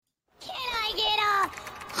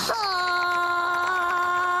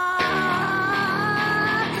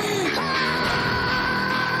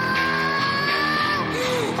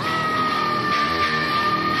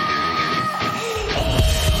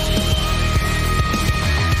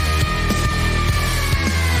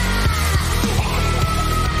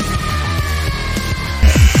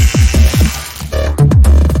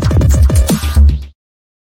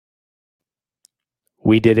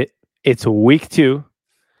We did it. It's week 2,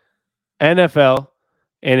 NFL,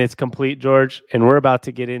 and it's complete, George. And we're about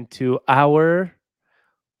to get into our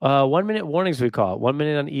 1 minute warnings, we call it. 1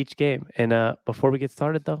 minute on each game. And before we get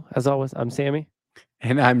started, though, as always, I'm Sammy.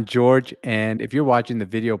 And I'm George. And if you're watching the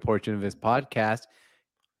video portion of this podcast,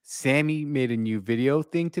 Sammy made a new video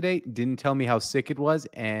thing today. Didn't tell me how sick it was.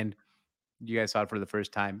 And you guys saw it for the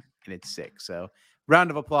first time, and it's sick. So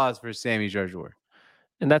round of applause for Sammy George Ward.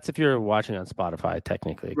 And that's if you're watching on Spotify,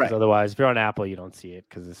 technically. Because otherwise, if you're on Apple, you don't see it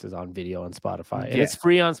because this is on video on Spotify. And it's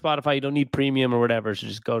free on Spotify. You don't need premium or whatever. So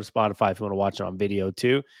just go to Spotify if you want to watch it on video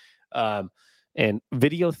too. And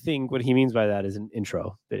video thing, what he means by that is an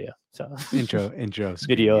intro video. So intro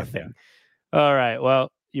video thing. All right.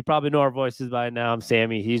 Well, you probably know our voices by now. I'm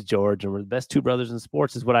Sammy. He's George. And we're the best two brothers in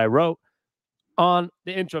sports is what I wrote on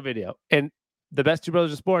the intro video. And the best two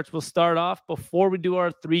brothers in sports will start off before we do our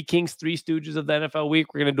Three Kings, Three Stooges of the NFL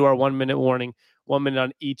week. We're going to do our 1 minute warning, 1 minute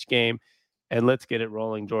on each game. And let's get it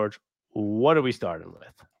rolling, George. What are we starting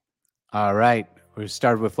with? All right. We're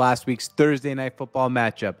starting with last week's Thursday night football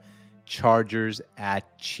matchup. Chargers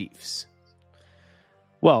at Chiefs.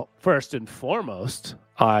 Well, first and foremost,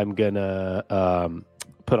 I'm going to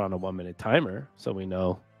put on a 1 minute timer so we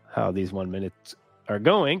know how these 1 minutes are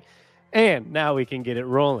going. And now we can get it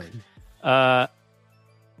rolling. Herbert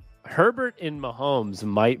and Mahomes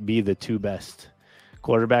might be the two best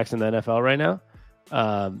quarterbacks in the NFL right now.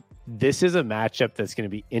 This is a matchup that's going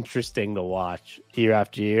to be interesting to watch year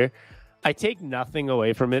after year. I take nothing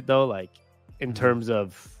away from it, though, like in terms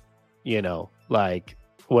of, like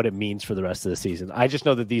what it means for the rest of the season. I just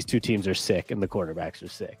know that these two teams are sick and the quarterbacks are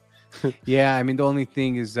sick. Yeah, I mean, the only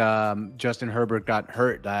thing is Justin Herbert got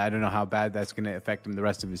hurt. I don't know how bad that's going to affect him the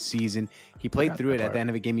rest of his season. He played through it at the end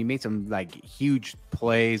of the game. He made some huge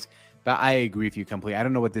plays, but I agree with you completely. I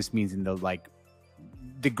don't know what this means in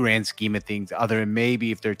the grand scheme of things, other than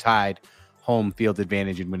maybe if they're tied, home field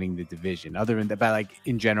advantage in winning the division. Other than that, but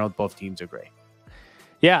in general, both teams are great.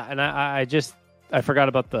 Yeah, and I forgot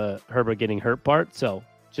about the Herbert getting hurt part. So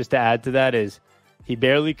just to add to that is, he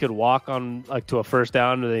barely could walk on to a first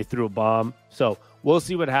down and they threw a bomb. So we'll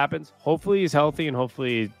see what happens. Hopefully he's healthy and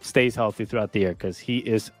hopefully he stays healthy throughout the year because he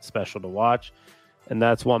is special to watch. And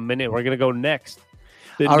that's 1 minute. We're going to go next.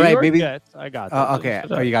 All right, maybe Jets, I got this. Okay.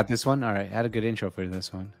 Oh, you got this one? All right. I had a good intro for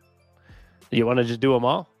this one. You want to just do them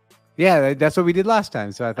all? Yeah, that's what we did last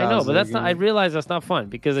time. So I know, but that's not. I realize that's not fun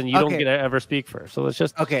because then you don't get to ever speak first. So let's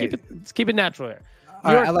just keep it natural here.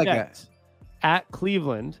 All right, I like that. At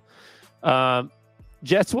Cleveland.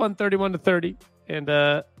 Jets won 31-30,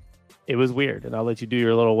 and it was weird. And I'll let you do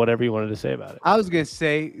your little whatever you wanted to say about it. I was going to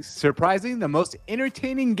say, surprisingly, the most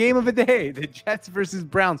entertaining game of the day, the Jets versus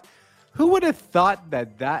Browns. Who would have thought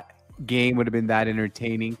that game would have been that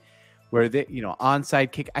entertaining? Where they,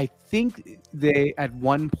 onside kick. I think they at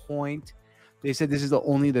one point they said this is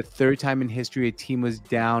only the third time in history a team was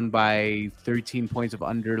down by 13 points of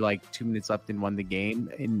under 2 minutes left and won the game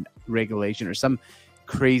in regulation or some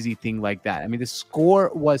crazy thing like that. I mean, the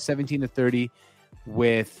score was 17-30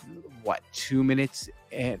 with 2 minutes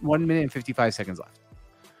and 1 minute and 55 seconds left.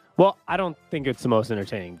 Well, I don't think it's the most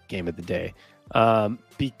entertaining game of the day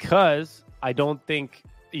because I don't think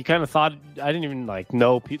you kind of thought I didn't even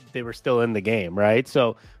know they were still in the game, right?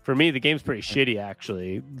 So for me, the game's pretty shitty.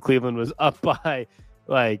 Actually, Cleveland was up by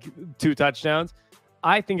 2 touchdowns.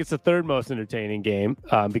 I think it's the third most entertaining game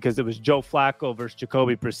because it was Joe Flacco versus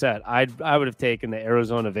Jacoby Brissett. I would have taken the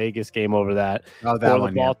Arizona-Vegas game over that, or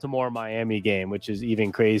the Baltimore-Miami game, which is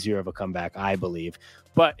even crazier of a comeback, I believe.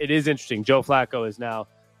 But it is interesting. Joe Flacco is now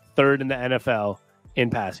third in the NFL in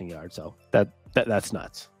passing yards, so that's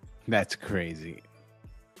nuts. That's crazy.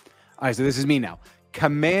 All right, so this is me now.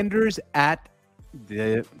 Commanders at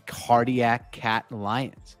the Cardiac Cat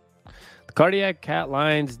Lions. The Cardiac Cat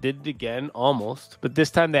Lions did it again, almost, but this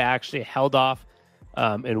time they actually held off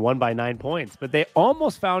and won by 9 points. But they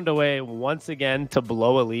almost found a way once again to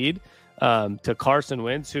blow a lead to Carson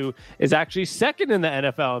Wentz, who is actually second in the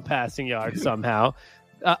NFL in passing yards somehow.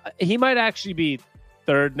 He might actually be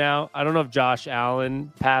third now. I don't know if Josh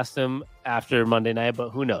Allen passed him after Monday night, but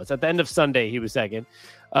who knows? At the end of Sunday, he was second.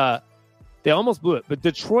 They almost blew it, but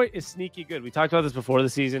Detroit is sneaky good. We talked about this before the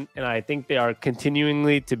season, and I think they are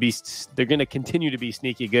they're going to continue to be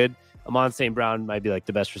sneaky good. Amon St. Brown might be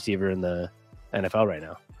the best receiver in the NFL right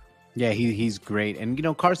now. Yeah, he's great.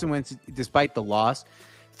 And, Carson Wentz, despite the loss,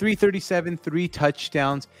 337, 3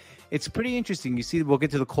 touchdowns. it's pretty interesting. You see, we'll get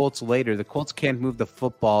to the Colts later. The Colts can't move the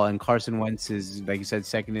football, and Carson Wentz is, like you said,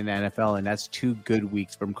 second in the NFL, and that's 2 good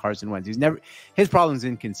weeks from Carson Wentz. His problem is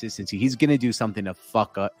inconsistency. He's going to do something to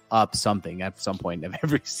fuck up something at some point of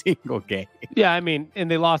every single game. Yeah, I mean, and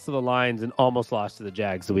they lost to the Lions and almost lost to the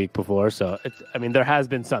Jags the week before. So, there has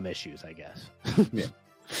been some issues, I guess.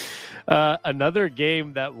 Yeah. Another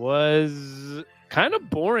game that was kind of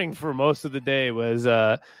boring for most of the day was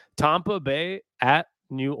Tampa Bay at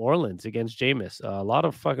New Orleans against Jameis. A lot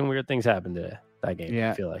of fucking weird things happened today. That game,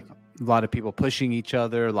 Yeah. I feel like. A lot of people pushing each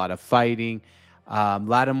other, a lot of fighting.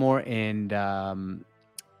 Lattimore and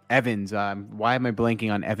Evans. Why am I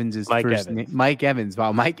blanking on Evans' first name? Mike Evans.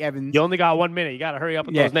 Wow, Mike Evans. You only got 1 minute. You got to hurry up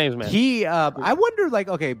with those names, man. I wonder,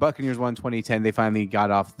 okay, Buccaneers won 2010. They finally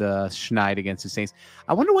got off the schneid against the Saints.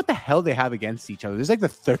 I wonder what the hell they have against each other. This is like the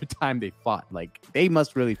 3rd time they fought. Like, they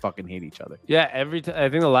must really fucking hate each other. Yeah, I think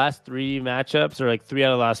the last 3 matchups, or like 3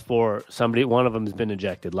 out of the last 4, one of them has been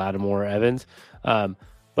ejected, Lattimore or Evans.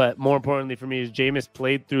 But more importantly for me is Jameis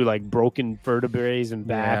played through like broken vertebrae and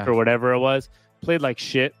back or whatever it was. Played like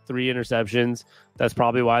shit, 3 interceptions. That's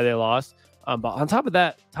probably why they lost. But on top of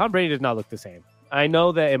that, Tom Brady does not look the same. I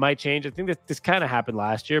know that it might change. I think that this kind of happened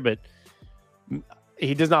last year, but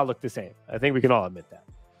he does not look the same. I think we can all admit that.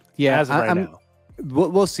 Yeah, as of right now.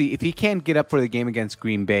 We'll see. If he can't get up for the game against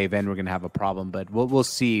Green Bay, then we're going to have a problem. But we'll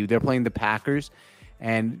see. They're playing the Packers,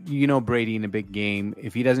 and Brady in a big game.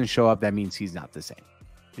 If he doesn't show up, that means he's not the same.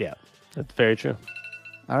 Yeah, that's very true.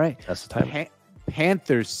 All right. That's the time.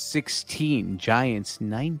 Panthers 16, Giants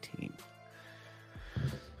 19.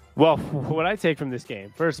 Well, what I take from this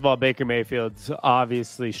game, first of all, Baker Mayfield's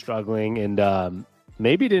obviously struggling and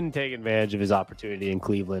maybe didn't take advantage of his opportunity in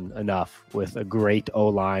Cleveland enough with a great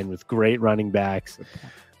O-line, with great running backs.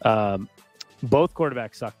 Both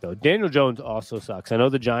quarterbacks suck, though. Daniel Jones also sucks. I know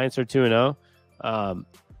the Giants are 2-0,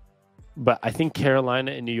 but I think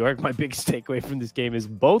Carolina and New York, my biggest takeaway from this game is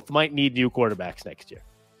both might need new quarterbacks next year.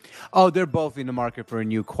 Oh, they're both in the market for a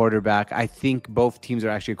new quarterback. I think both teams are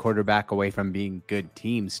actually a quarterback away from being good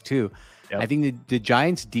teams, too. Yep. I think the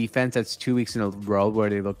Giants' defense, that's 2 weeks in a row where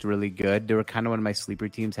they looked really good. They were kind of one of my sleeper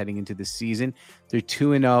teams heading into the season. They're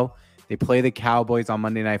 2-0. They play the Cowboys on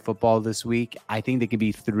Monday Night Football this week. I think they can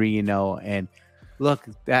be 3-0. And look,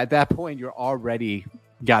 at that point, you're already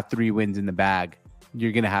got 3 wins in the bag.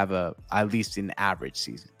 You're going to have at least an average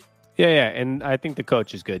season. Yeah, and I think the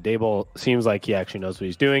coach is good. Daboll seems like he actually knows what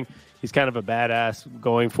he's doing. He's kind of a badass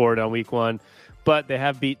going forward on week 1, but they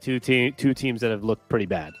have beat two teams that have looked pretty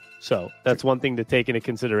bad. So that's one thing to take into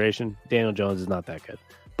consideration. Daniel Jones is not that good,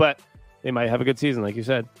 but they might have a good season, like you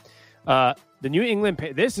said. The New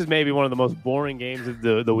England, this is maybe one of the most boring games of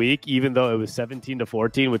the week, even though it was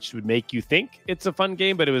 17-14, which would make you think it's a fun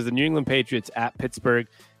game, but it was the New England Patriots at Pittsburgh,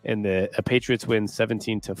 and the Patriots win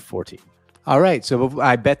 17-14. All right, so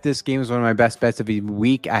I bet this game was one of my best bets of the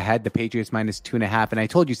week. I had the Patriots -2.5, and I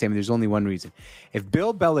told you, Sam, there's only one reason. If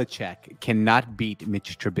Bill Belichick cannot beat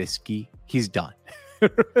Mitch Trubisky, he's done.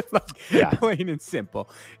 Plain and simple.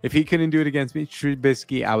 If he couldn't do it against Mitch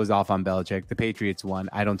Trubisky, I was off on Belichick. The Patriots won.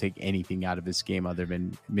 I don't take anything out of this game other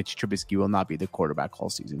than Mitch Trubisky will not be the quarterback all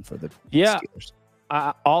season for the Steelers.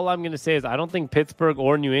 All I'm going to say is I don't think Pittsburgh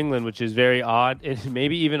or New England, which is very odd, and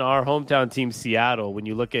maybe even our hometown team, Seattle, when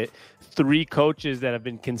you look at 3 coaches that have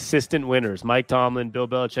been consistent winners, Mike Tomlin, Bill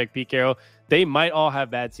Belichick, Pete Carroll, they might all have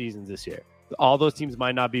bad seasons this year. All those teams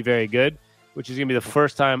might not be very good, which is going to be the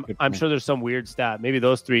first time. I'm sure there's some weird stat. Maybe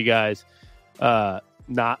those 3 guys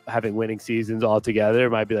not having winning seasons altogether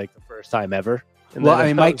might be like the first time ever. Well, I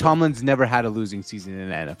mean, Mike Tomlin's never had a losing season in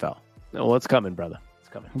the NFL. No, well, it's coming, brother.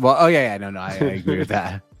 Coming. Well, I agree with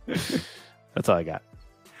that. That's all I got.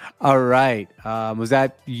 All right. Was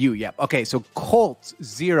that you? Yep. Okay, so Colts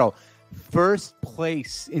 0. First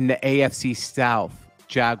place in the AFC South.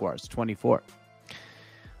 Jaguars 24.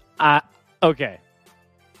 Okay.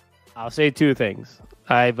 I'll say 2 things.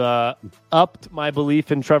 I've upped my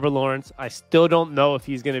belief in Trevor Lawrence. I still don't know if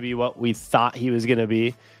he's going to be what we thought he was going to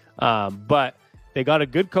be. But they got a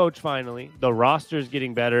good coach finally. The roster's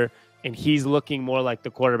getting better. And he's looking more like the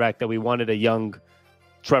quarterback that we wanted a young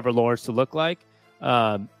Trevor Lawrence to look like.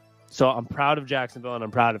 So I'm proud of Jacksonville, and I'm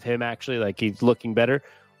proud of him, actually. Like, he's looking better.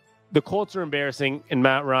 The Colts are embarrassing, and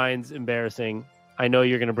Matt Ryan's embarrassing. I know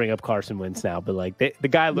you're going to bring up Carson Wentz now, but, like, the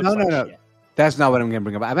guy looks like shit. That's not what I'm going to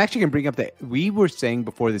bring up. I'm actually going to bring up that we were saying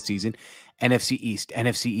before the season, NFC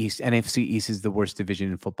East is the worst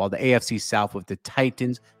division in football. The AFC South with the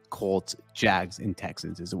Titans, Colts, Jags, and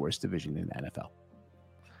Texans is the worst division in the NFL.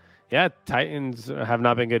 Yeah, Titans have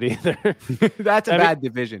not been good either. That's a bad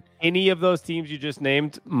division. Any of those teams you just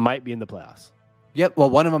named might be in the playoffs. Yep. Well,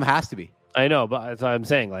 one of them has to be. I know, but that's what I'm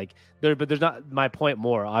saying. Like but there's not my point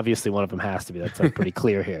more. Obviously, one of them has to be. That's like pretty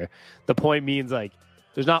clear here. The point means like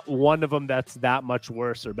there's not one of them that's that much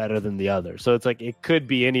worse or better than the other. So it's like it could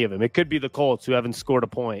be any of them. It could be the Colts who haven't scored a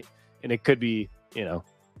point, and it could be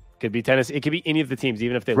could be Tennessee. It could be any of the teams,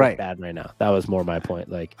 even if they look bad right now. That was more my point.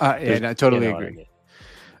 Like, I totally agree.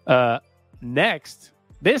 Next,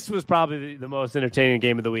 this was probably the most entertaining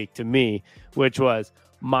game of the week to me, which was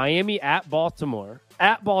Miami at Baltimore.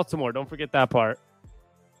 At Baltimore, don't forget that part.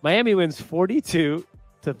 Miami wins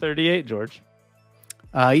 42-38, George.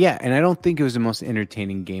 Yeah, and I don't think it was the most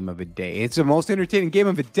entertaining game of a day. It's the most entertaining game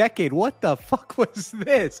of a decade. What the fuck was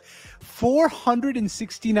this?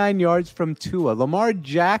 469 yards from Tua. Lamar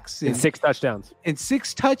Jackson. And 6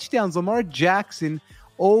 touchdowns. Lamar Jackson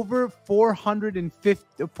over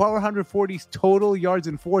 440 total yards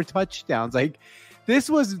and 4 touchdowns. Like, this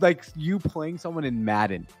was like you playing someone in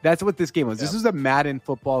Madden. That's what this game was. Yeah. This was a Madden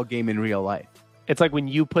football game in real life. It's like when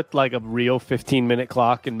you put like a real 15-minute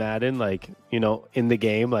clock in Madden, like, in the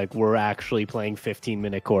game, like we're actually playing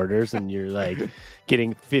 15-minute quarters and you're like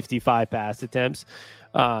getting 55 pass attempts.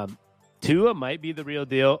 Tua might be the real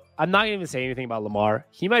deal. I'm not even saying anything about Lamar.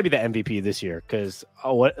 He might be the MVP this year because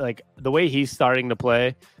the way he's starting to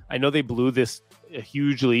play, I know they blew this a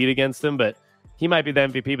huge lead against him, but he might be the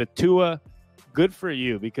MVP. But Tua, good for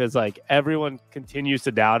you, because like everyone continues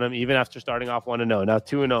to doubt him even after starting off 1-0. Now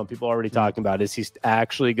 2-0, people are already talking about, is he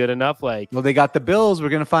actually good enough? Like, well, they got the Bills. We're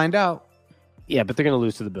gonna find out. Yeah, but they're gonna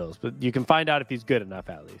lose to the Bills. But you can find out if he's good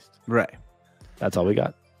enough at least. Right. That's all we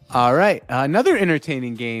got. All right. Another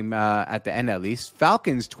entertaining game at the end, at least.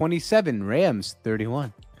 Falcons 27, Rams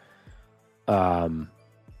 31. The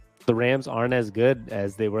Rams aren't as good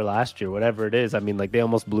as they were last year. Whatever it is, I mean, like they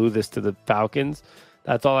almost blew this to the Falcons.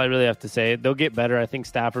 That's all I really have to say. They'll get better. I think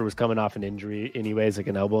Stafford was coming off an injury anyways, like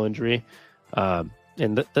an elbow injury.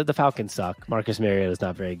 And the Falcons suck. Marcus Mariota is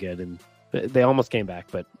not very good, and they almost came back.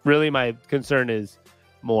 But really my concern is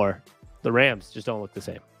more the Rams just don't look the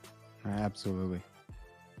same. Absolutely.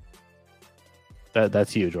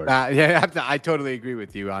 That's you, Jordan. Yeah, I totally agree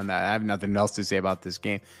with you on that. I have nothing else to say about this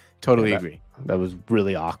game. Totally agree. That was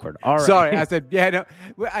really awkward. All right. Sorry, I said, no.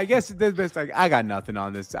 I guess this like I got nothing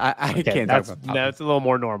on this. I can't talk about that. That's a little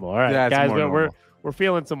more normal. All right, guys, we're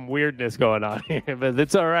feeling some weirdness going on here, but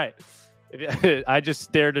it's all right. I just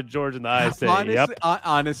stared at George in the eyes, saying, "Yep."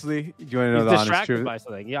 Honestly, do you want to know the honest truth? By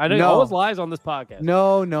something. Yeah, I know. Always lies on this podcast.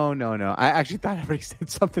 No. I actually thought I already said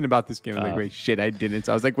something about this game. I'm like, wait, shit, I didn't.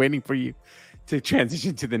 So I was like waiting for you to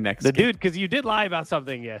transition to the next game. Dude, because you did lie about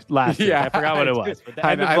something last week. I forgot what it was. But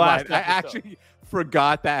I actually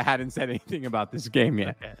forgot that I hadn't said anything about this game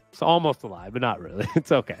yet. Okay. It's almost a lie, but not really.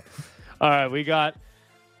 It's okay. All right, we got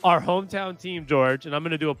our hometown team, George, and I'm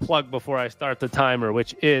going to do a plug before I start the timer,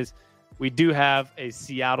 which is we do have a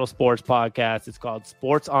Seattle sports podcast. It's called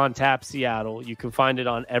Sports on Tap Seattle. You can find it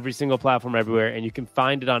on every single platform everywhere, and you can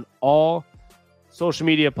find it on all social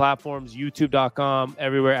media platforms, youtube.com,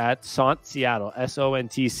 everywhere at SONT Seattle,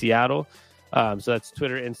 SONT Seattle. So that's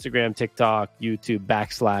Twitter, Instagram, TikTok, YouTube,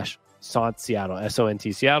 /SONT Seattle,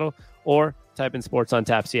 SONT Seattle, or type in Sports on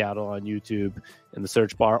Tap Seattle on YouTube in the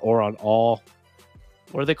search bar or on all,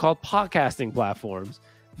 what are they called? Podcasting platforms.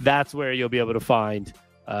 That's where you'll be able to find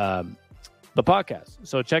the podcast.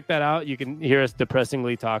 So check that out. You can hear us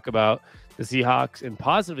depressingly talk about the Seahawks and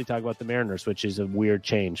positively talk about the Mariners, which is a weird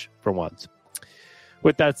change for once.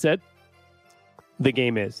 With that said, the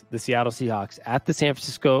game is the Seattle Seahawks at the San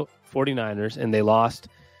Francisco 49ers, and they lost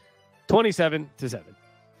 27-7.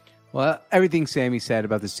 Well, everything Sammy said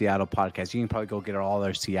about the Seattle podcast, you can probably go get all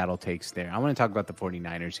our Seattle takes there. I want to talk about the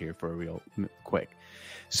 49ers here for a real quick.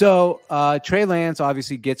 So Trey Lance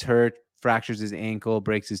obviously gets hurt, fractures his ankle,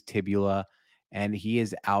 breaks his tibia, and he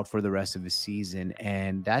is out for the rest of the season.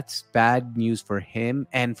 And that's bad news for him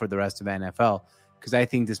and for the rest of the NFL. Because I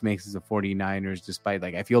think this makes the 49ers, despite,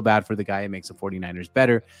 like, I feel bad for the guy, it makes the 49ers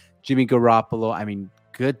better. Jimmy Garoppolo, I mean,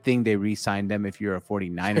 good thing they re-signed him if you're a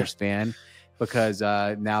 49ers fan, because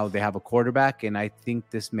now they have a quarterback, and I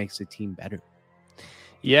think this makes the team better.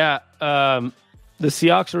 Yeah, the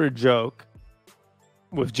Seahawks are a joke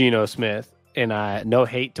with Geno Smith, and no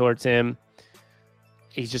hate towards him.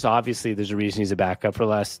 He's just, obviously, there's a reason he's a backup for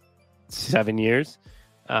the last 7 years.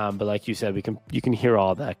 But like you said, you can hear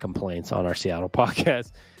all that complaints on our Seattle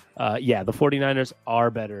podcast. The 49ers are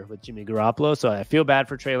better with Jimmy Garoppolo, so I feel bad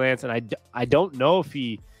for Trey Lance, and I don't know if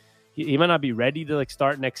he might not be ready to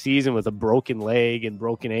start next season with a broken leg and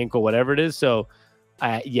broken ankle, whatever it is. So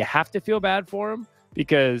you have to feel bad for him,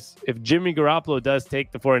 because if Jimmy Garoppolo does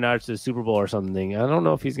take the 49ers to the Super Bowl or something, I don't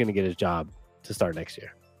know if he's going to get his job to start next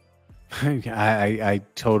year. I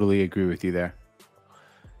totally agree with you there.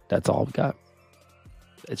 That's all we got.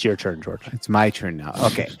 It's your turn, George. It's my turn now.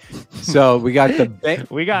 Okay. So we got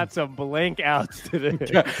we got some blank outs today.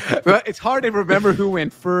 It's hard to remember who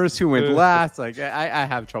went first, who went last. Like I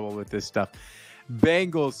have trouble with this stuff.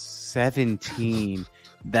 Bengals 17.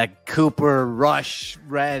 That Cooper Rush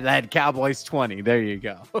Red Cowboys 20. There you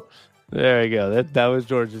go. There you go. That was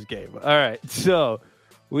George's game. All right. So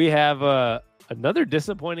we have another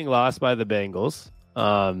disappointing loss by the Bengals.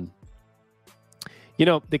 The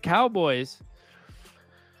Cowboys,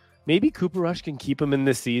 maybe Cooper Rush can keep him in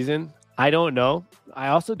this season. I don't know. I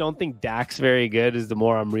also don't think Dak's very good, is the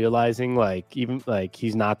more I'm realizing.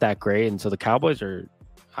 He's not that great. And so the Cowboys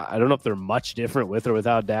I don't know if they're much different with or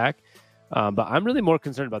without Dak. But I'm really more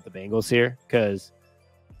concerned about the Bengals here because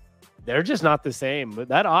they're just not the same. But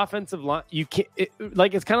that offensive line, you can't.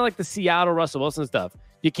 It's kind of like the Seattle Russell Wilson stuff.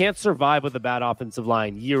 You can't survive with a bad offensive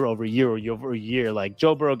line year over year or year over year. Like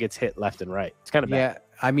Joe Burrow gets hit left and right. It's kind of bad. Yeah,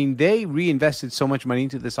 I mean they reinvested so much money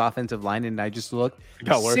into this offensive line, and I just looked.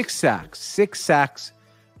 6 sacks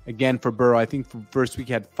again for Burrow. I think for first week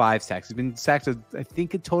he had 5 sacks. He's been sacked, I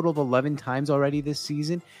think, a total of 11 times already this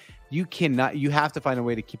season. You have to find a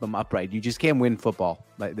way to keep him upright. You just can't win football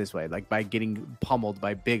like this way, like by getting pummeled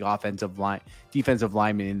by big defensive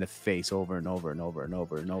linemen in the face over and over and over and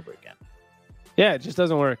over and over again. Yeah, it just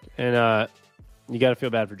doesn't work. And you got to feel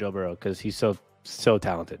bad for Joe Burrow because he's so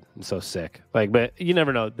talented and so sick. But you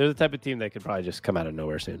never know. They're the type of team that could probably just come out of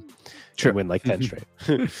nowhere soon. Sure. Win like 10 straight.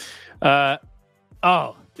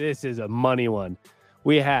 This is a money one.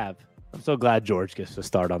 I'm so glad George gets to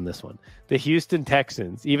start on this one. The Houston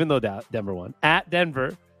Texans, even though Denver won, at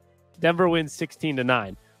Denver wins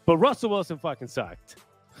 16-9. But Russell Wilson fucking sucked.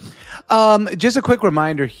 Just a quick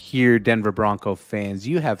reminder here, Denver Bronco fans.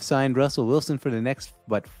 You have signed Russell Wilson for the next,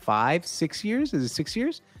 6 years? Is it 6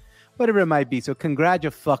 years? Whatever it might be. So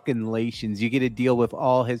congratulations. You get to deal with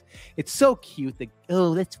all his... It's so cute.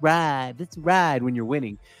 Let's ride when you're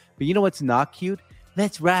winning. But you know what's not cute?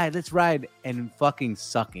 Let's ride, and fucking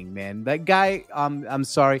sucking, man. That guy, I'm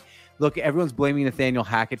sorry. Look, everyone's blaming Nathaniel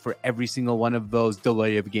Hackett for every single one of those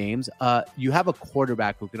delay of games. You have a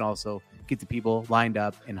quarterback who can also get the people lined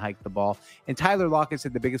up and hike the ball. And Tyler Lockett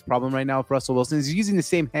said the biggest problem right now with Russell Wilson is using the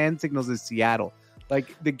same hand signals as Seattle.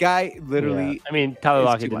 Like, the guy literally... Yeah. I mean, Tyler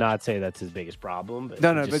Lockett did not say that's his biggest problem. But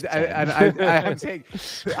I'm saying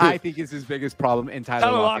I think it's his biggest problem, and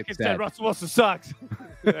Tyler Lockett said Russell Wilson sucks.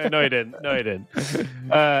 No, he didn't.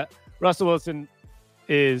 Russell Wilson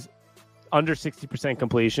is under 60%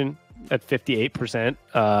 completion at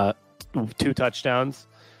 58%, 2 touchdowns.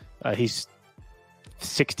 He's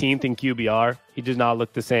 16th in QBR. He does not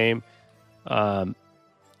look the same. I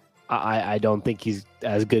don't think he's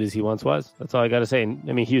as good as he once was. That's all I got to say. And,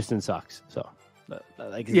 I mean, Houston sucks. So, it's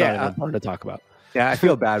not even important to talk about. Yeah, I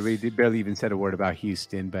feel bad. We barely even said a word about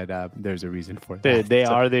Houston, but there's a reason for that.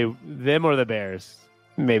 Them or the Bears.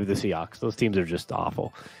 Maybe the Seahawks. Those teams are just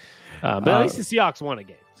awful. But at least the Seahawks won a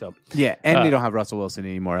game. So yeah, and they don't have Russell Wilson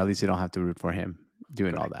anymore. At least they don't have to root for him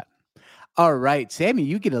doing all that. All right, Sammy,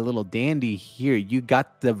 you get a little dandy here. You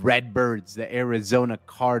got the Redbirds, the Arizona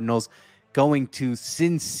Cardinals, going to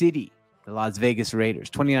Sin City, the Las Vegas Raiders,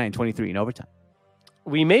 29-23 in overtime.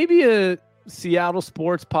 We may be a Seattle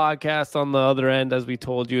sports podcast on the other end, as we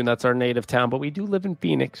told you, and that's our native town, but we do live in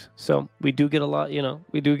Phoenix. So we do get a lot,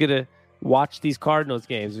 we do get to watch these Cardinals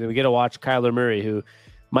games. We get to watch Kyler Murray, who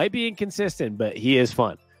might be inconsistent, but he is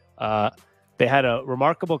fun. They had a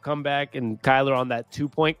remarkable comeback, and Kyler on that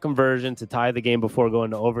 2-point conversion to tie the game before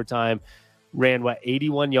going to overtime ran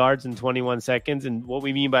 81 yards in 21 seconds. And what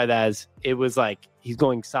we mean by that is it was like he's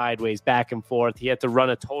going sideways back and forth. He had to run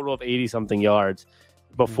a total of 80 something yards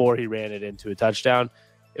before he ran it into a touchdown.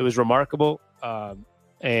 It was remarkable.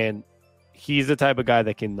 And he's the type of guy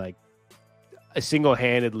that can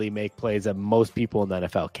single-handedly make plays that most people in the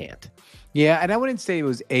NFL can't. Yeah, and I wouldn't say it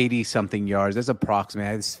was 80-something yards. That's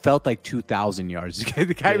approximate. It felt like 2,000 yards.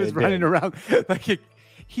 The guy was running around.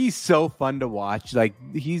 He's so fun to watch.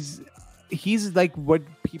 He's like what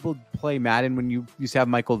people play Madden when you used to have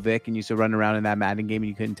Michael Vick and used to run around in that Madden game and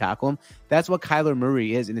you couldn't tackle him. That's what Kyler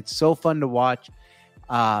Murray is, and it's so fun to watch.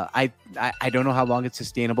 I don't know how long it's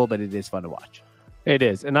sustainable, but it is fun to watch. It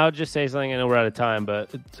is. And I'll just say something. I know we're out of time,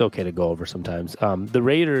 but it's okay to go over sometimes. The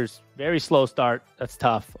Raiders, very slow start. That's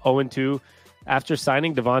tough. 0-2. After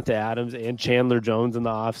signing Devonta Adams and Chandler Jones in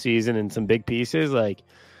the offseason and some big pieces,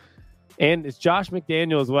 and it's Josh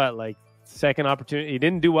McDaniels, second opportunity. He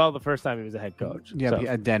didn't do well the first time he was a head coach. Yeah,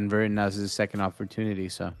 at Denver, and that was his second opportunity.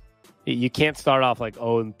 So you can't start off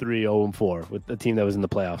 0-3, 0-4 with the team that was in the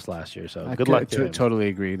playoffs last year. So good luck to him. Totally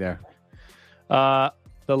agree there. The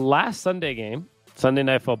last Sunday game, Sunday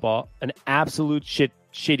Night Football, an absolute shit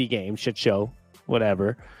shitty game, shit show,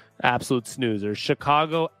 whatever. Absolute snoozer.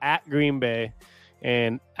 Chicago at Green Bay.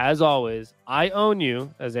 And as always, I own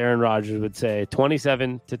you, as Aaron Rodgers would say,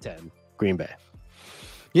 27-10, Green Bay.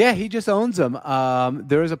 Yeah, he just owns them.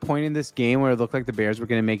 There was a point in this game where it looked like the Bears were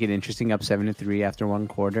going to make it interesting, up 7-3 after one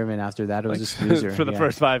quarter, and after that, it was a snoozer for the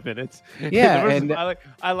first 5 minutes. Yeah, and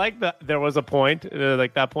I like that there was a point.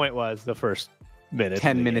 Like that point was the first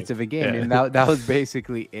 10 minutes of a game, and that was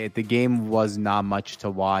basically it. The game was not much to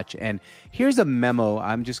watch. And here's a memo.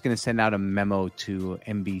 I'm just going to send out a memo to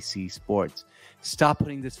NBC Sports. Stop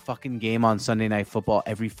putting this fucking game on Sunday Night Football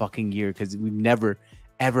every fucking year, because we've never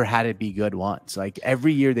ever had it be good once. Like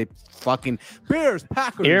every year they fucking Bears,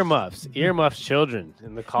 Packers, earmuffs children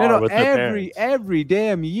in the car with their parents. Every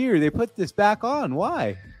damn year they put this back on.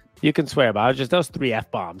 Why? You can swear, but I was just those 3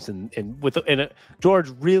 F-bombs, and George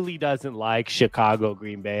really doesn't like Chicago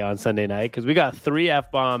Green Bay on Sunday night, because we got 3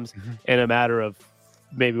 F-bombs in a matter of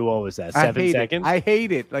maybe, what was that, 7 seconds? I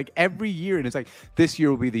hate it. Like every year, and it's like, this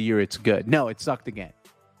year will be the year it's good. No, it sucked again.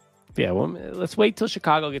 Yeah, well, let's wait till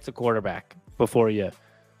Chicago gets a quarterback before you.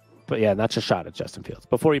 But yeah, that's a shot at Justin Fields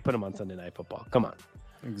before you put him on Sunday Night Football. Come on.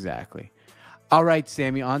 Exactly. All right,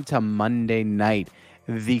 Sammy, on to Monday night.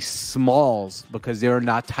 The Smalls, because they're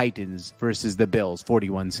not Titans, versus the Bills,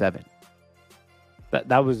 41-7.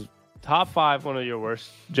 That was top 5, one of your worst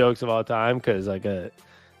jokes of all time, because like the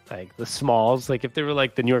Smalls, like if they were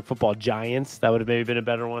like the New York Football Giants, that would have maybe been a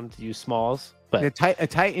better one to use Smalls. But a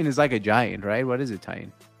Titan is like a giant, right? What is a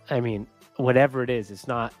Titan? I mean, whatever it is, that's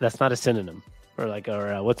not a synonym, or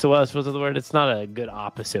what's the word? It's not a good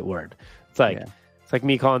opposite word. It's like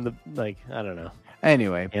me calling I don't know.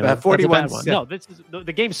 Anyway, 41. No, this is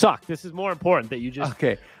the game sucked. This is more important that you just.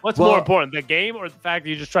 Okay. What's more important, the game or the fact that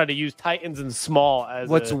you just tried to use Titans and small as?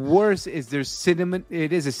 What's worse is there's synonym.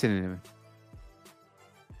 It is a synonym.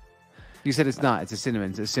 You said it's not. It's a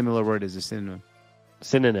synonym. It's a similar word as a synonym.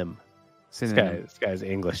 Synonym. This guy's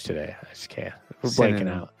English today. I just can't. We're blanking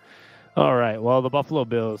out. All right. Well, the Buffalo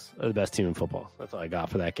Bills are the best team in football. That's all I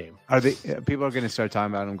got for that game. Are they? People are going to start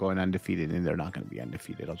talking about them going undefeated, and they're not going to be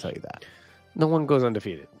undefeated. I'll tell you that. No one goes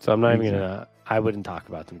undefeated, so I'm not even gonna. I wouldn't talk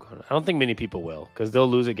about them going. I don't think many people will, because they'll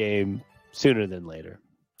lose a game sooner than later.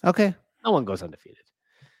 Okay. No one goes undefeated.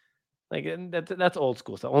 Like that's old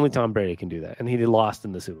school stuff. Only Tom Brady can do that, and he lost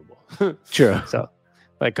in the Super Bowl. True. So,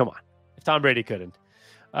 come on, if Tom Brady couldn't.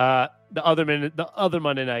 The other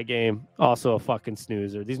Monday night game, also a fucking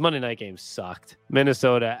snoozer. These Monday night games sucked.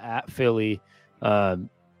 Minnesota at Philly,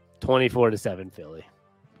 24-7 Philly.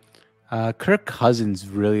 Kirk Cousins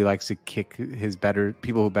really likes to kick his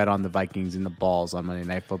people who bet on the Vikings in the balls on Monday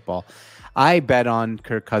Night Football. I bet on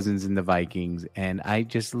Kirk Cousins and the Vikings, and I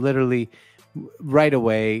just literally right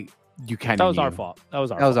away that was our fault. That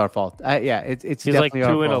was our fault. It's he's definitely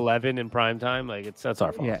like 2-11 in prime time. Like that's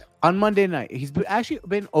our fault. Yeah, on Monday night he's actually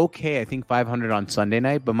been okay. I think 500 on Sunday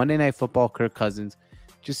night, but Monday Night Football, Kirk Cousins,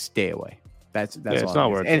 just stay away. That's all. It's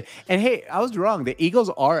not worth it. And hey, I was wrong. The Eagles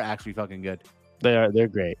are actually fucking good. They're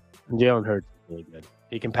great. Jalen Hurts is really good.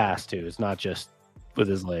 He can pass too. It's not just with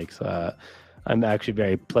his legs. I'm actually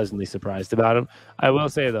very pleasantly surprised about him. I will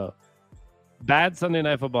say though, bad Sunday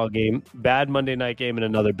Night Football game, bad Monday night game, and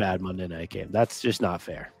another bad Monday night game. That's just not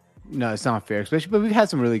fair. No, it's not fair, especially. But we've had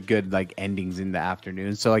some really good endings in the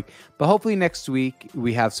afternoon. So but hopefully next week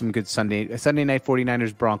we have some good Sunday night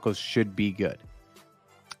 49ers Broncos should be good.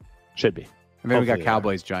 Should be. And then we got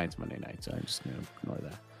Cowboys Giants Monday night. So I'm just gonna ignore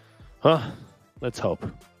that. Huh? Let's hope.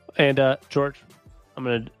 And George, I'm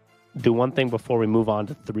going to do one thing before we move on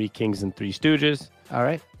to 3 Kings and 3 Stooges. All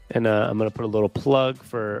right. And I'm going to put a little plug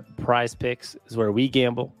for Prize Picks, is where we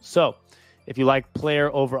gamble. So if you like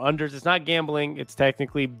player over-unders, it's not gambling. It's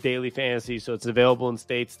technically daily fantasy, so it's available in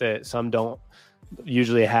states that some don't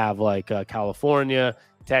usually have, like California,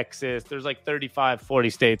 Texas. There's 35, 40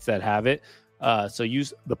 states that have it. So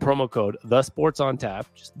use the promo code TheSportsOnTap,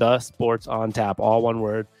 just TheSportsOnTap, all one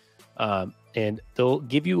word. And they'll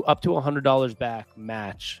give you up to $100 back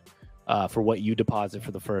match for what you deposit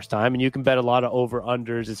for the first time. And you can bet a lot of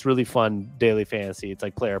over-unders. It's really fun daily fantasy. It's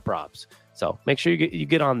like player props. So make sure you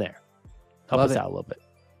get on there. Help us out a little bit.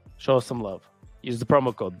 Show us some love. Use the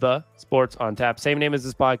promo code TheSportsOnTap. Same name as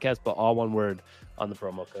this podcast, but all one word on the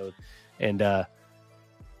promo code. And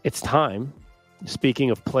it's time. Speaking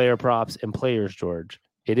of player props and players, George,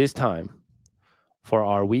 it is time for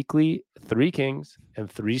our weekly 3 Kings and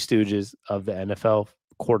 3 Stooges of the NFL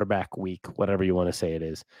quarterback week, whatever you want to say it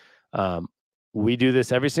is. We do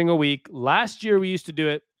this every single week. Last year, we used to do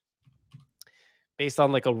it based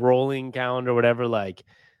on a rolling calendar, whatever.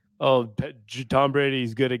 Tom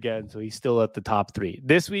Brady's good again, so he's still at the top 3.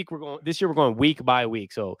 This year we're going week by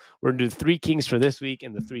week. So we're gonna do the 3 kings for this week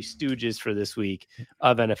and the 3 stooges for this week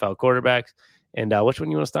of NFL quarterbacks. And which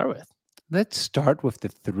one you want to start with? Let's start with the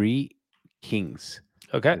 3 kings.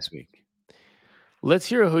 Okay. This week. Let's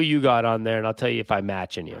hear who you got on there, and I'll tell you if I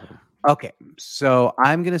match any of them. Okay, so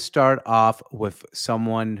I'm going to start off with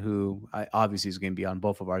someone who obviously is going to be on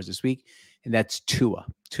both of ours this week, and that's Tua.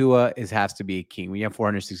 Tua has to be a king. We have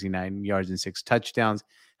 469 yards and 6 touchdowns.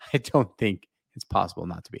 I don't think it's possible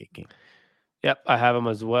not to be a king. Yep, I have him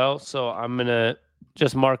as well. So I'm going to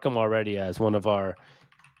just mark him already as one of our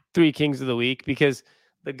 3 kings of the week because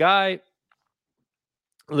the guy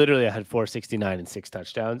literally had 469 and 6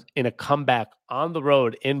 touchdowns in a comeback on the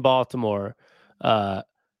road in Baltimore.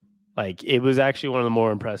 Like it was actually one of the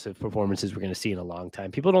more impressive performances we're going to see in a long time.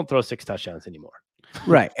 People don't throw 6 touchdowns anymore.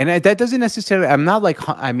 Right. And that doesn't necessarily, I'm not like,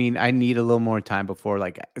 I mean, I need a little more time before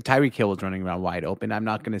like Tyreek Hill was running around wide open. I'm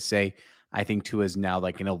not going to say I think Tua is now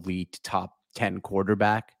like an elite top 10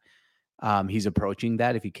 quarterback. He's approaching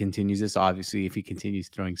that. If he continues this, obviously, if he continues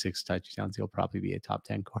throwing 6 touchdowns, he'll probably be a top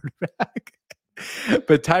 10 quarterback.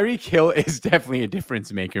 But Tyreek Hill is definitely a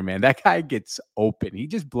difference maker, man. That guy gets open. He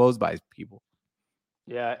just blows by his people.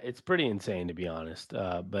 Yeah, it's pretty insane to be honest.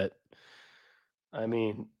 But I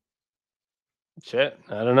mean, shit,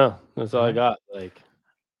 I don't know. That's all I got. Like,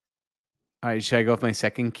 all right, should I go with my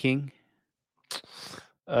second king?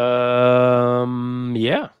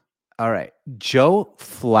 Yeah. All right, Joe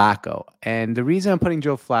Flacco. And the reason I'm putting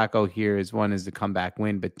Joe Flacco here is 1 is the comeback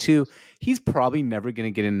win, but 2, he's probably never going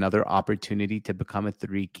to get another opportunity to become a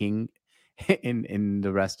 3 king in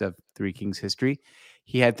the rest of 3 Kings history.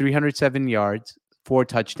 He had 307 yards, 4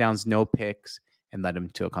 touchdowns, no picks, and led him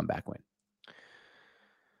to a comeback win.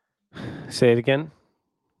 Say it again.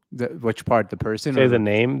 Which part? The person? Say the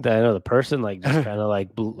name. I know the person. Like just kind of like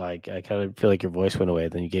I kind of feel like your voice went away.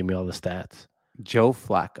 Then you gave me all the stats. Joe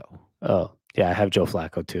Flacco. Oh yeah, I have Joe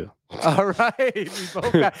Flacco too. All right, we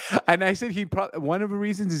both got, and I said one of the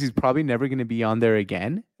reasons is he's probably never going to be on there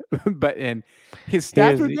again. But his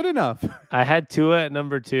stats were good enough. I had Tua at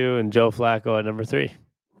number 2 and Joe Flacco at number 3.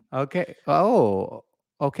 Okay. Oh,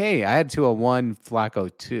 okay. I had Tua 1, Flacco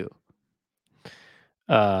 2.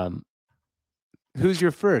 Who's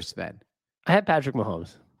your first then? I had Patrick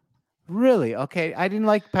Mahomes. Really? Okay. I didn't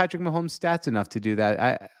like Patrick Mahomes' stats enough to do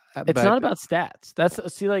that. It's not about stats.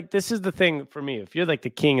 This is the thing for me. If you're like the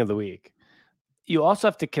king of the week, you also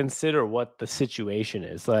have to consider what the situation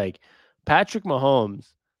is. Like Patrick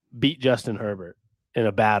Mahomes beat Justin Herbert in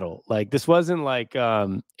a battle. Like this wasn't like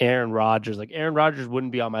Aaron Rodgers. Like Aaron Rodgers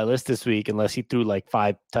wouldn't be on my list this week unless he threw like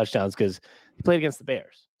 5 touchdowns because he played against the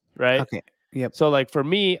Bears, right? Okay. Yep. So like for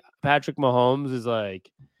me, Patrick Mahomes is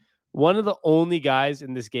like one of the only guys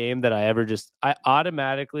in this game that I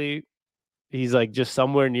automatically, he's like just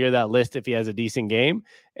somewhere near that list if he has a decent game,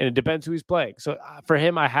 and it depends who he's playing. So for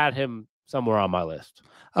him, I had him somewhere on my list.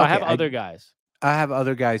 Okay, I have other guys. I have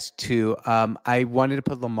other guys too. I wanted to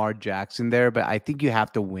put Lamar Jackson there, but I think you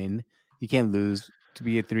have to win. You can't lose to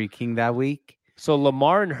be a 3 king that week. So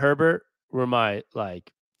Lamar and Herbert were my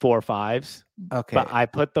like 4 or 5s. Okay. But I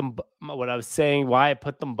put them, what I was saying, why I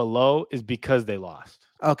put them below is because they lost.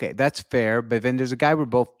 Okay, that's fair. But then there's a guy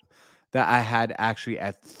that I had actually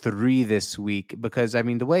at 3 this week because, I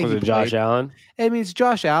mean, the way was he it Josh played, Allen? I mean, it's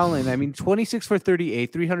Josh Allen. I mean, 26 for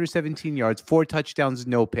 38, 317 yards, 4 touchdowns,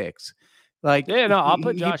 no picks. Like, yeah, no, I'll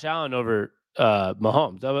put Josh Allen over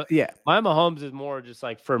Mahomes. Yeah. My Mahomes is more just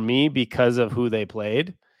like for me because of who they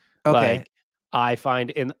played. Okay. Like I find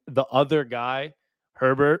in the other guy,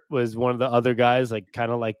 Herbert was one of the other guys, like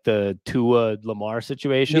kind of like the Tua Lamar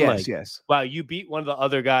situation. Yes, like, yes. Wow, you beat one of the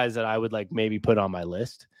other guys that I would like maybe put on my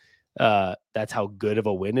list. That's how good of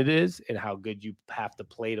a win it is and how good you have to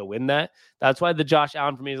play to win that. That's why the Josh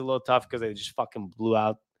Allen for me is a little tough because they just fucking blew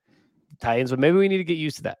out the Titans. But maybe we need to get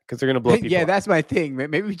used to that because they're going to blow people Yeah, out. that's my thing.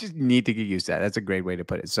 Maybe we just need to get used to that. That's a great way to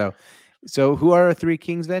put it. So who are our 3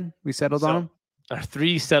 kings then? We settled on them? Our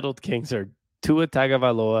 3 settled kings are Tua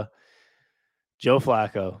Tagovailoa, Joe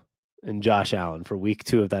Flacco, and Josh Allen for week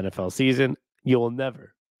 2 of the NFL season. You will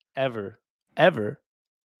never, ever, ever,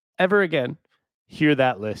 ever again hear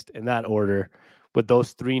that list in that order with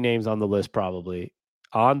those 3 names on the list, probably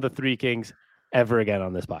on the 3 kings ever again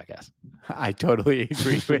on this podcast. I totally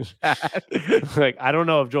agree with that. Like, I don't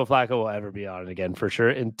know if Joe Flacco will ever be on it again for sure.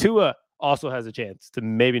 And Tua also has a chance to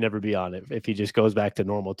maybe never be on it if he just goes back to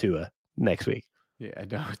normal Tua next week. Yeah,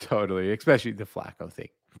 no, totally. Especially the Flacco thing.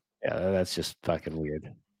 Yeah, that's just fucking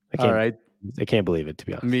weird. All right. I can't believe it, to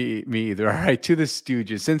be honest. Me either. All right, to the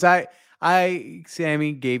Stooges. Since I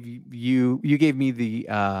Sammy, gave you gave me the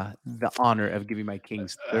honor of giving my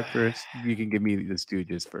Kings first. You can give me the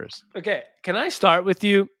Stooges first. Okay, can I start with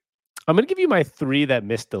you? I'm going to give you my 3 that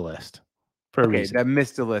missed the list for a Okay, reason. that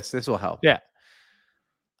missed the list. This will help. Yeah.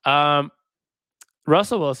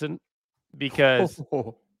 Russell Wilson, because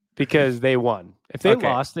they won. If they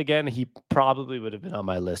lost again, he probably would have been on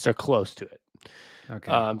my list or close to it.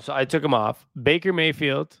 Okay. So I took him off. Baker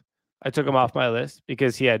Mayfield, I took him off my list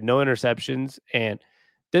because he had no interceptions and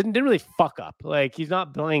didn't really fuck up. Like, he's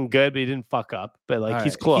not playing good, but he didn't fuck up. But like,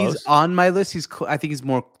 he's close. He's on my list. I think he's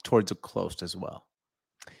more towards a close as well.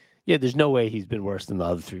 Yeah, there's no way he's been worse than the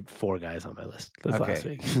other 4 guys on my list this last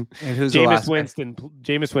week. And who's Jameis Winston?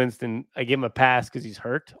 Jameis Winston, I give him a pass because he's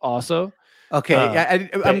hurt also. Okay,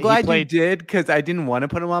 I'm glad you did, because I didn't want to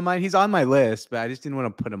put him on mine. He's on my list, but I just didn't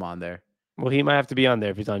want to put him on there. Well, he might have to be on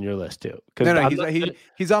there if he's on your list too. No,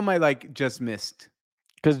 he's on my just missed.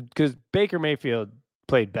 Because Baker Mayfield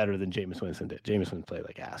played better than Jameis Winston did. Jameis Winston played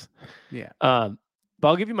like ass. Yeah. But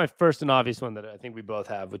I'll give you my first and obvious one that I think we both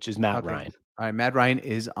have, which is Matt Ryan. All right, Matt Ryan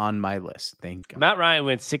is on my list. Thank God. Matt Ryan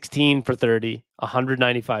went 16 for 30,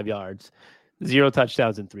 195 yards, 0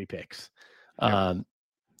 touchdowns and 3 picks. And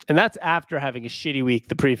that's after having a shitty week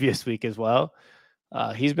the previous week as well.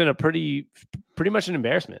 He's been a pretty much an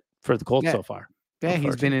embarrassment for the Colts so far. Yeah,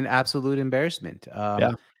 he's been an absolute embarrassment.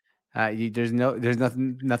 There's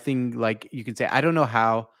nothing like you can say. I don't know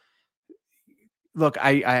how. Look,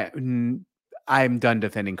 I'm done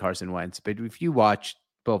defending Carson Wentz, but if you watch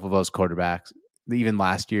both of those quarterbacks, even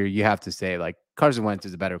last year, you have to say like Carson Wentz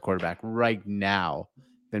is a better quarterback right now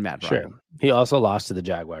than Matt Ryan. Sure. He also lost to the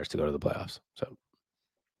Jaguars to go to the playoffs. So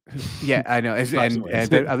yeah, I know.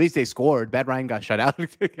 And at least they scored. Matt Ryan got shut out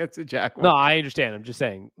against the Jaguars. No, I understand. I'm just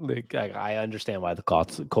saying, like, I understand why the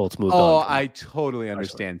Colts moved on. Oh, I totally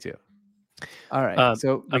understand too. All right.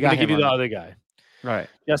 So I'm going to give you the other guy. All right.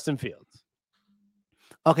 Justin Fields.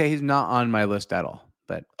 Okay, he's not on my list at all.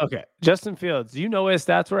 But okay, Justin Fields. Do you know his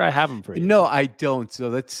stats where I have him for you? No, I don't. So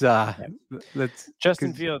let's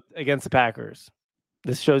Justin Fields against the Packers.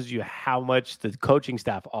 This shows you how much the coaching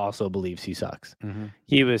staff also believes he sucks. Mm-hmm.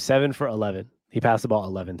 He was 7 for 11. He passed the ball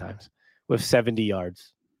 11 times with 70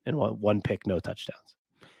 yards and one pick, no touchdowns.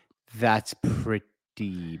 That's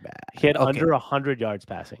pretty bad. He had under 100 yards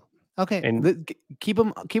passing. Okay, and keep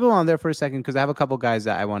him on there for a second, because I have a couple guys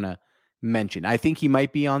that I want to mention. I think he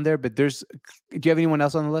might be on there, but do you have anyone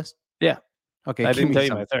else on the list? Yeah. Okay. I didn't tell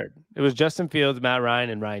you my third. It was Justin Fields, Matt Ryan,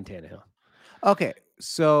 and Ryan Tannehill. Okay.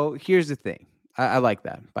 So here's the thing. I like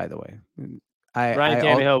that, by the way. Ryan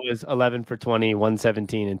Tannehill was 11 for 20,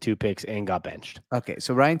 117 and 2 picks and got benched. Okay.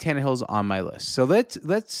 So Ryan Tannehill's on my list. So let's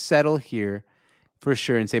settle here for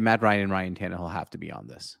sure and say Matt Ryan and Ryan Tannehill have to be on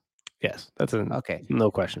this. Yes, that's no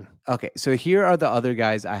question. Okay, so here are the other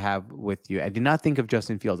guys I have with you. I did not think of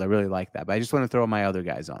Justin Fields. I really like that, but I just want to throw my other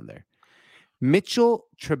guys on there. Mitchell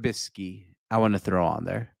Trubisky, I want to throw on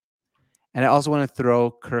there. And I also want to throw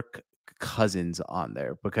Kirk Cousins on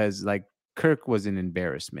there, because like Kirk was an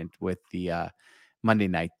embarrassment with the Monday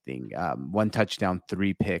night thing. 1 touchdown,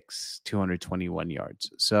 3 picks, 221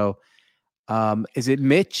 yards. So is it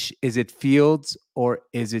Mitch, is it Fields, or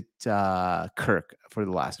is it Kirk for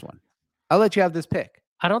the last one? I'll let you have this pick.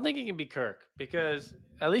 I don't think it can be Kirk, because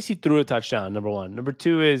at least he threw a touchdown, number one. Number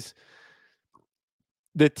two is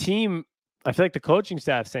the team. I feel like the coaching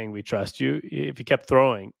staff saying we trust you if you kept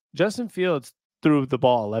throwing. Justin Fields threw the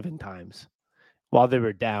ball 11 times while they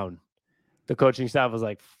were down. The coaching staff was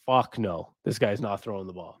like, fuck no, this guy's not throwing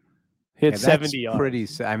the ball. He had 70 yards. Pretty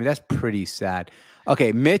sad. I mean, that's pretty sad.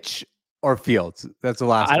 Okay, Mitch or Fields? That's the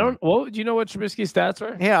last one. Do you know what Trubisky's stats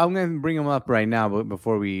were? Yeah, I'm going to bring them up right now, but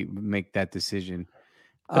before we make that decision.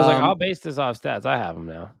 I was like, I'll base this off stats. I have them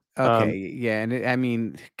now. Okay, yeah, and I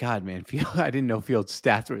mean, God, man, I didn't know Fields'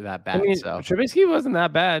 stats were that bad. Trubisky wasn't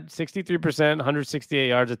that bad. 63%, 168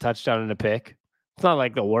 yards, a touchdown, and a pick. It's not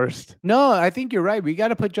like the worst. No, I think you're right. We got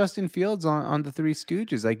to put Justin Fields on the Three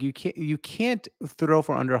Stooges. Like you can't throw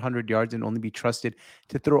for under 100 yards and only be trusted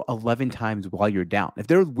to throw 11 times while you're down. If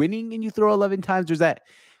they're winning and you throw 11 times, there's that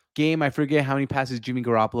game. I forget how many passes Jimmy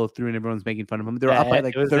Garoppolo threw and everyone's making fun of him. They're up by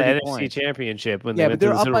like 30 points. NFC Championship when but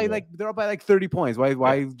they're up by like 30 points.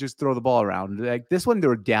 Why just throw the ball around? Like this one, they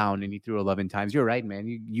were down and he threw 11 times. You're right, man.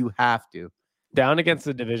 You have to. Down against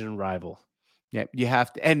the division rival. Yeah, you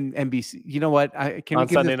have to. And NBC, you know what? Can we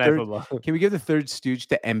give the third stooge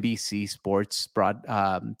to NBC Sports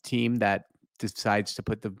team that decides to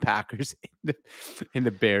put the Packers in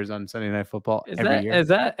the Bears on Sunday Night Football every year? Is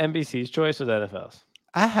that NBC's choice or the NFL's?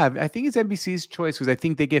 I think it's NBC's choice, because I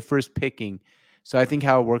think they get first picking. So I think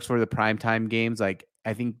how it works for the primetime games, like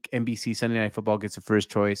I think NBC Sunday Night Football gets the first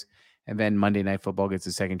choice. and then Monday Night Football gets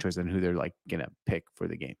the second choice on who they're like gonna pick for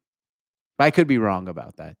the game. But I could be wrong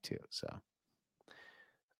about that too. So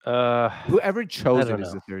whoever chose it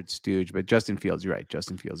is the third stooge, but Justin Fields, you're right.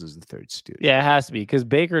 Justin Fields is the third stooge. Yeah, it has to be because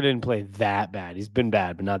Baker didn't play that bad. He's been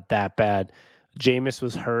bad, but not that bad. Jameis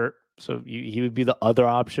was hurt, so he would be the other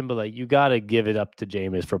option. But like, you got to give it up to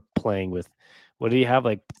Jameis for playing with. What did he have?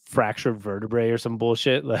 Like fractured vertebrae or some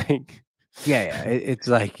bullshit? Like, yeah, it's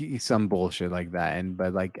like some bullshit like that.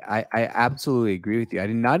 But like, I absolutely agree with you. I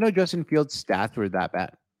did not know Justin Fields' stats were that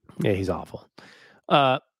bad. Yeah, he's awful.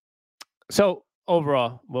 So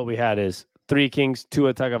overall, what we had is 3 Kings,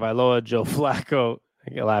 Tua Tagovailoa, Joe Flacco.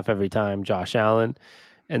 I laugh every time. Josh Allen,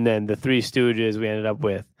 and then the 3 Stooges. We ended up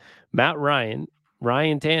with Matt Ryan,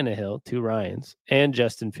 Ryan Tannehill, 2 Ryans, and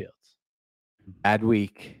Justin Fields. Bad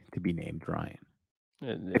week to be named Ryan.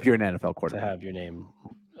 If you're an NFL quarterback, to have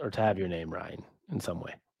your name Ryan in some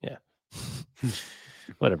way, yeah,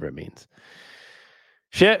 whatever it means.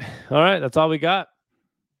 Shit. All right, that's all we got.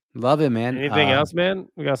 Love it, man. Anything else, man?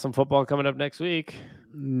 We got some football coming up next week.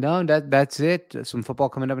 No, that's it. Some football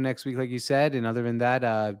coming up next week, like you said. And other than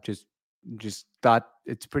that, just thought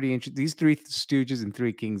it's pretty interesting. These 3 Stooges and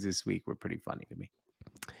 3 Kings this week were pretty funny to me.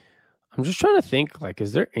 I'm just trying to think, like,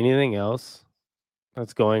 is there anything else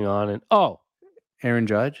that's going on? And Aaron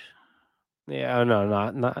Judge. Yeah, no,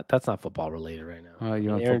 not that's not football related right now.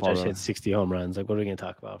 Aaron Judge hit 60 home runs. Like, what are we gonna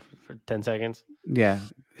talk about for 10 seconds? Yeah,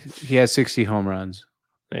 he has 60 home runs.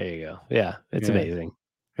 There you go. Yeah, it's amazing.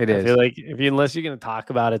 It is. I feel like unless you're gonna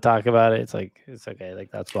talk about it, it's like it's okay.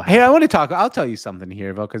 Like that's what. Hey, I want to talk. I'll tell you something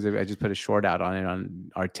here, because I just put a short out on it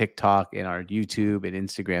on our TikTok and our YouTube and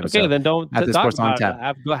Instagram. Okay, so then don't at the talk Sports on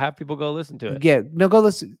Tap. Have people go listen to it. Yeah, no, go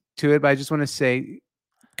listen to it. But I just want to say,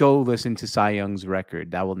 go listen to Cy Young's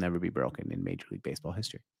record. That will never be broken in Major League Baseball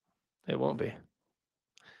history. It won't be.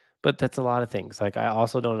 But that's a lot of things. Like, I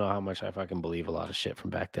also don't know how much I fucking believe a lot of shit from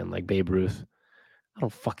back then. Like Babe Ruth. I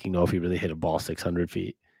don't fucking know if he really hit a ball 600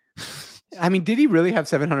 feet. I mean, did he really have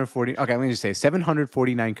 740? Okay, let me just say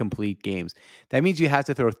 749 complete games. That means you have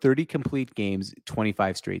to throw 30 complete games,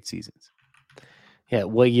 25 straight seasons. Yeah,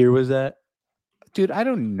 what year was that? Dude, I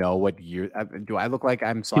don't know what year. Do I look like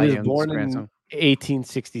I'm Cy Young's born grandson? In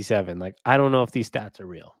 1867. Like, I don't know if these stats are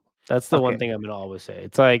real. That's the one thing I'm gonna always say.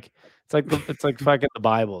 It's like fucking the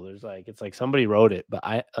Bible. There's like, it's like somebody wrote it, but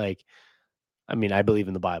I mean, I believe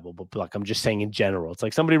in the Bible, but like, I'm just saying in general, it's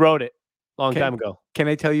like somebody wrote it a long time ago. Can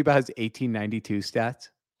I tell you about his 1892 stats?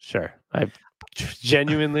 Sure. I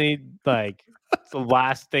genuinely like the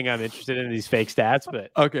last thing I'm interested in these fake stats,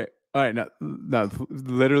 but okay. All right. No,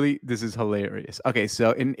 literally, this is hilarious. Okay.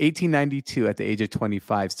 So in 1892, at the age of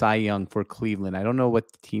 25, Cy Young for Cleveland. I don't know what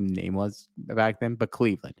the team name was back then, but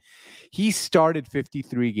Cleveland. He started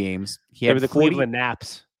 53 games. He had the Cleveland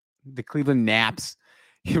Naps. The Cleveland Naps.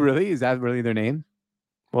 Is that really their name?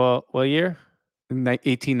 Well, what year?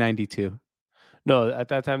 1892. No, at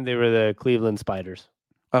that time they were the Cleveland Spiders.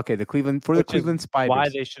 Okay, the Cleveland Spiders. Why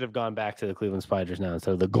they should have gone back to the Cleveland Spiders now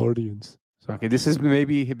instead of the Guardians. Okay, this is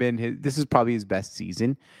probably his best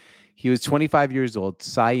season. He was 25 years old.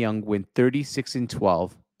 Cy Young went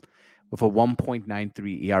 36-12 with a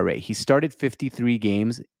 1.93 ERA. He started 53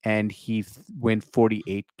 games and he went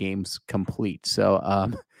 48 games complete.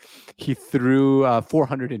 So he threw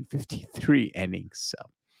 453 innings. So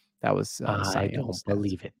that was I don't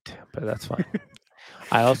believe it, but that's fine.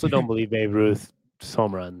 I also don't believe Babe Ruth's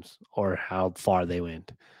home runs or how far they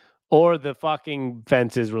went. Or the fucking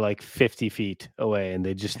fences were like 50 feet away and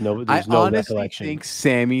they just know there's no recollection. I think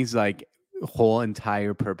Sammy's like whole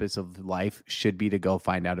entire purpose of life should be to go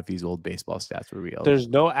find out if these old baseball stats were real. There's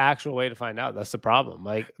no actual way to find out. That's the problem.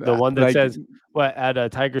 Like the one that says at a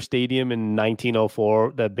Tiger Stadium in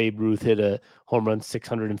 1904 that Babe Ruth hit a home run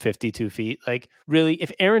 652 feet. Like, really,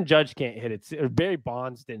 if Aaron Judge can't hit it, or Barry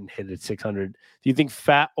Bonds didn't hit it 600, do you think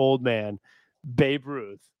fat old man Babe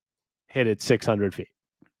Ruth hit it 600 feet?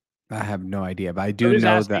 I have no idea, but I do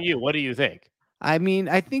know that. What do you think? I mean,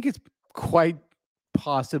 I think it's quite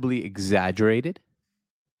possibly exaggerated.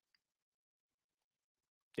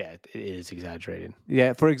 Yeah, it is exaggerated.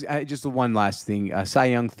 Yeah, just one last thing. Cy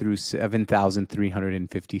Young threw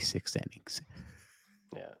 7,356 innings.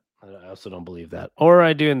 Yeah, I also don't believe that. Or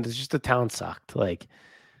I do, and it's just the town sucked. Like,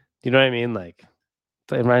 you know what I mean? Like,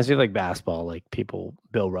 it reminds me of like basketball, like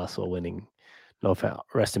Bill Russell winning, no foul,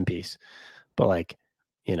 rest in peace. But like,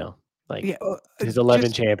 you know, like his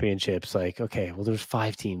 11 championships. Like, okay, well, there's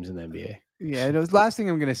 5 teams in the NBA. Yeah, the last thing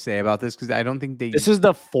I'm gonna say about this, because I don't think this is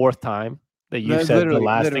the 4th time that you said the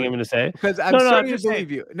last thing I'm going to say? Because I'm starting to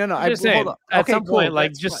believe you. No, I'm just saying, hold on. at Okay, some cool. point,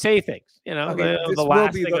 like just say things. You know, Okay, the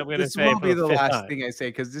last thing I'm going to say for the fifth time. thing I say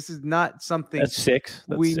because this is not something That's six.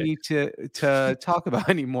 we need to talk about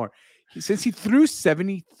anymore. Since he threw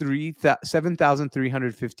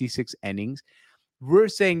 7,356 innings, we're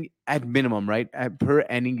saying at minimum, right? Per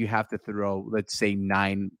inning, you have to throw, let's say,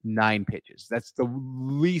 nine pitches. That's the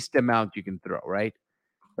least amount you can throw, right?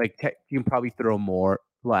 Like you can probably throw more,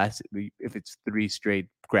 less if it's 3 straight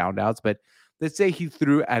ground outs. But let's say he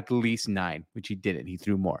threw at least 9, which he didn't. He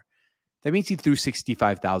threw more. That means he threw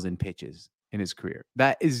 65,000 pitches in his career.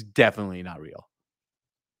 That is definitely not real.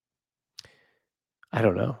 I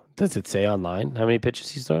don't know. Does it say online how many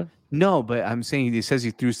pitches he's thrown? No, but I'm saying it says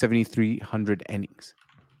he threw 7,300 innings.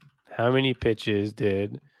 How many pitches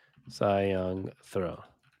did Cy Young throw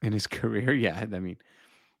in his career? Yeah, I mean,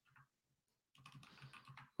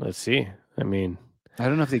 let's see. I mean, I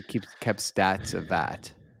don't know if they kept stats of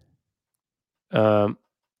that.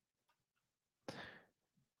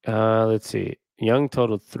 Let's see. Young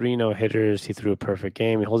totaled 3 no-hitters. He threw a perfect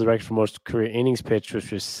game. He holds the record for most career innings pitched,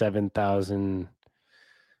 which was 7,000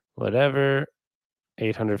 whatever,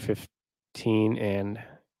 815 and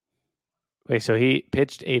wait, so he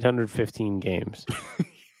pitched 815 games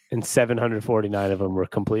and 749 of them were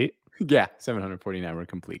complete? Yeah, 749 were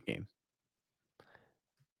complete games.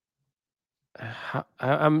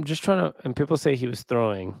 I'm just trying to, and people say he was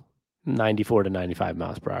throwing 94 to 95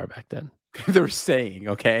 miles per hour back then. They were saying,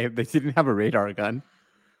 okay, they didn't have a radar gun.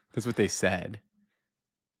 That's what they said.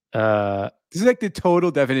 This is like the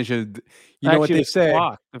total definition. You know what they say?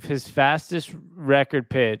 Of his fastest record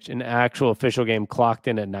pitch in actual official game clocked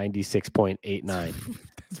in at 96.89.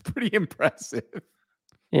 That's pretty impressive.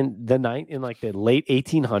 In the late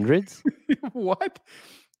 1800s. What?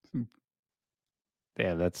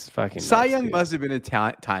 Damn, that's fucking. Cy Young must have been a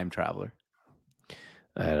time traveler.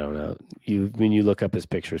 I don't know. When you look up his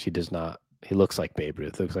pictures, he does not. He looks like Babe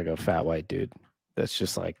Ruth. Looks like a fat white dude. That's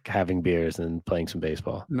just like having beers and playing some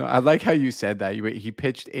baseball. No, I like how you said that. He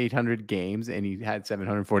pitched 800 games and he had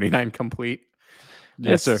 749 complete.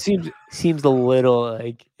 Yes, sir. Seems a little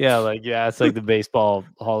like it's like the baseball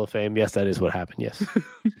Hall of Fame. Yes, that is what happened. Yes.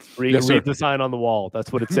 Read the sign on the wall.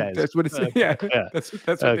 That's what it says. That's what it says. Yeah. That's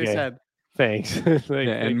what they said. Thanks.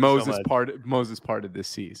 And Moses parted this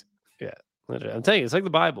seas. Yeah. I'm telling you, it's like the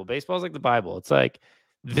Bible. Baseball's like the Bible. It's like,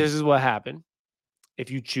 this is what happened.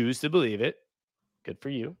 If you choose to believe it, good for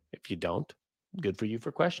you. If you don't, good for you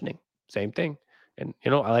for questioning. Same thing. And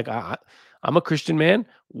I'm a Christian man.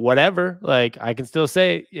 Whatever. Like, I can still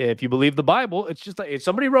say, if you believe the Bible, it's just like if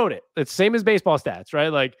somebody wrote it. It's same as baseball stats, right?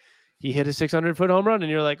 Like, he hit a 600-foot home run,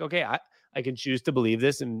 and you're like, okay, I can choose to believe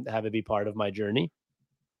this and have it be part of my journey,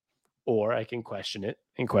 or I can question it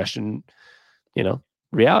and question,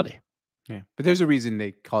 reality. Yeah, but there's a reason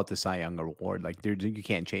they call it the Cy Young Award. Like, you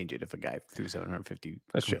can't change it if a guy threw 750.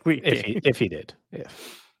 That's true. If he did,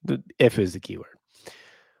 if is the key word.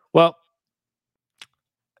 Well,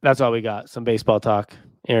 that's all we got. Some baseball talk.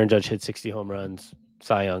 Aaron Judge hit 60 home runs.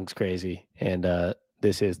 Cy Young's crazy, and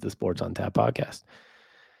this is the Sports on Tap podcast.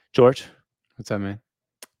 George, what's up, man?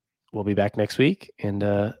 We'll be back next week, and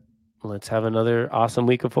let's have another awesome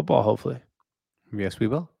week of football. Hopefully, yes, we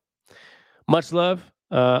will. Much love.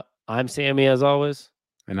 I'm Sammy, as always.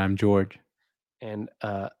 And I'm George. And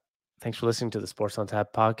thanks for listening to the Sports on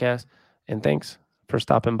Tap podcast. And thanks for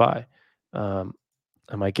stopping by. I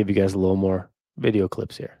might give you guys a little more video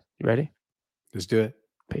clips here. You ready? Let's do it.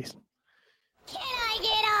 Peace.